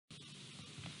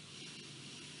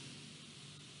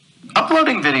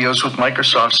Uploading videos with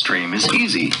Microsoft Stream is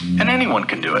easy, and anyone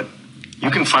can do it. You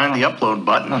can find the upload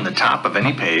button on the top of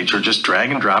any page or just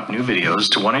drag and drop new videos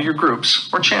to one of your groups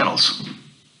or channels.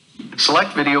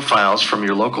 Select video files from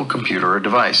your local computer or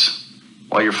device.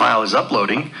 While your file is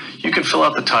uploading, you can fill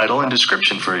out the title and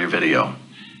description for your video.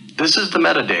 This is the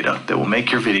metadata that will make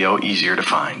your video easier to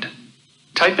find.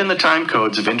 Type in the time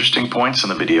codes of interesting points in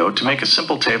the video to make a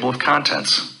simple table of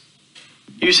contents.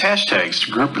 Use hashtags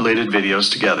to group related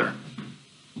videos together.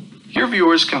 Your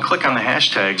viewers can click on the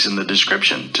hashtags in the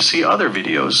description to see other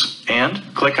videos and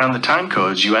click on the time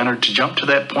codes you entered to jump to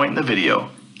that point in the video,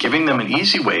 giving them an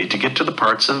easy way to get to the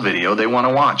parts of the video they want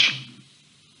to watch.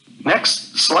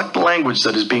 Next, select the language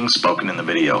that is being spoken in the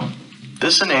video.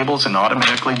 This enables an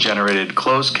automatically generated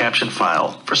closed caption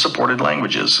file for supported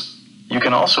languages. You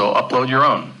can also upload your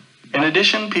own. In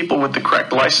addition, people with the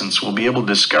correct license will be able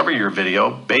to discover your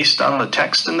video based on the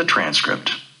text in the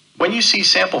transcript. When you see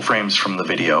sample frames from the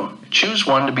video, choose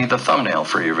one to be the thumbnail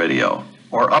for your video,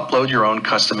 or upload your own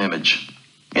custom image.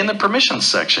 In the permissions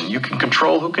section, you can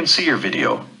control who can see your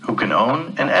video, who can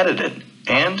own and edit it,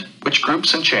 and which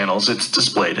groups and channels it's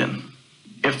displayed in.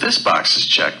 If this box is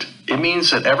checked, it means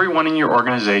that everyone in your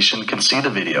organization can see the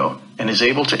video and is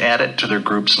able to add it to their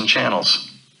groups and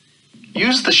channels.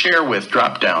 Use the Share With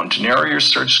drop-down to narrow your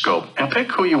search scope and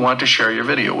pick who you want to share your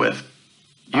video with.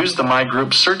 Use the My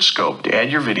Group search scope to add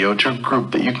your video to a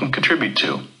group that you can contribute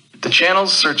to. The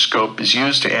Channels search scope is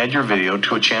used to add your video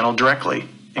to a channel directly,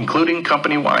 including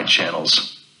company-wide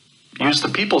channels. Use the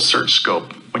People search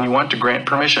scope when you want to grant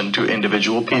permission to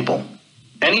individual people.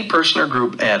 Any person or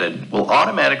group added will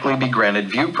automatically be granted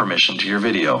view permission to your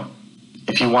video.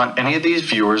 If you want any of these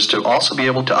viewers to also be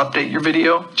able to update your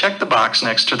video, check the box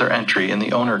next to their entry in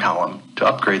the Owner column to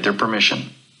upgrade their permission.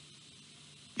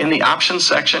 In the Options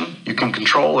section, you can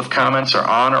control if comments are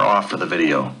on or off for the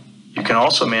video. You can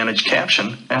also manage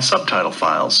caption and subtitle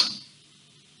files.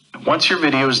 Once your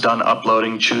video is done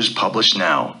uploading, choose Publish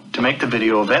Now to make the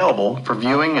video available for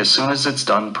viewing as soon as it's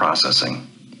done processing.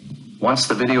 Once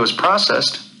the video is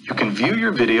processed, you can view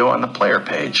your video on the player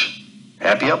page.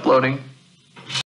 Happy uploading!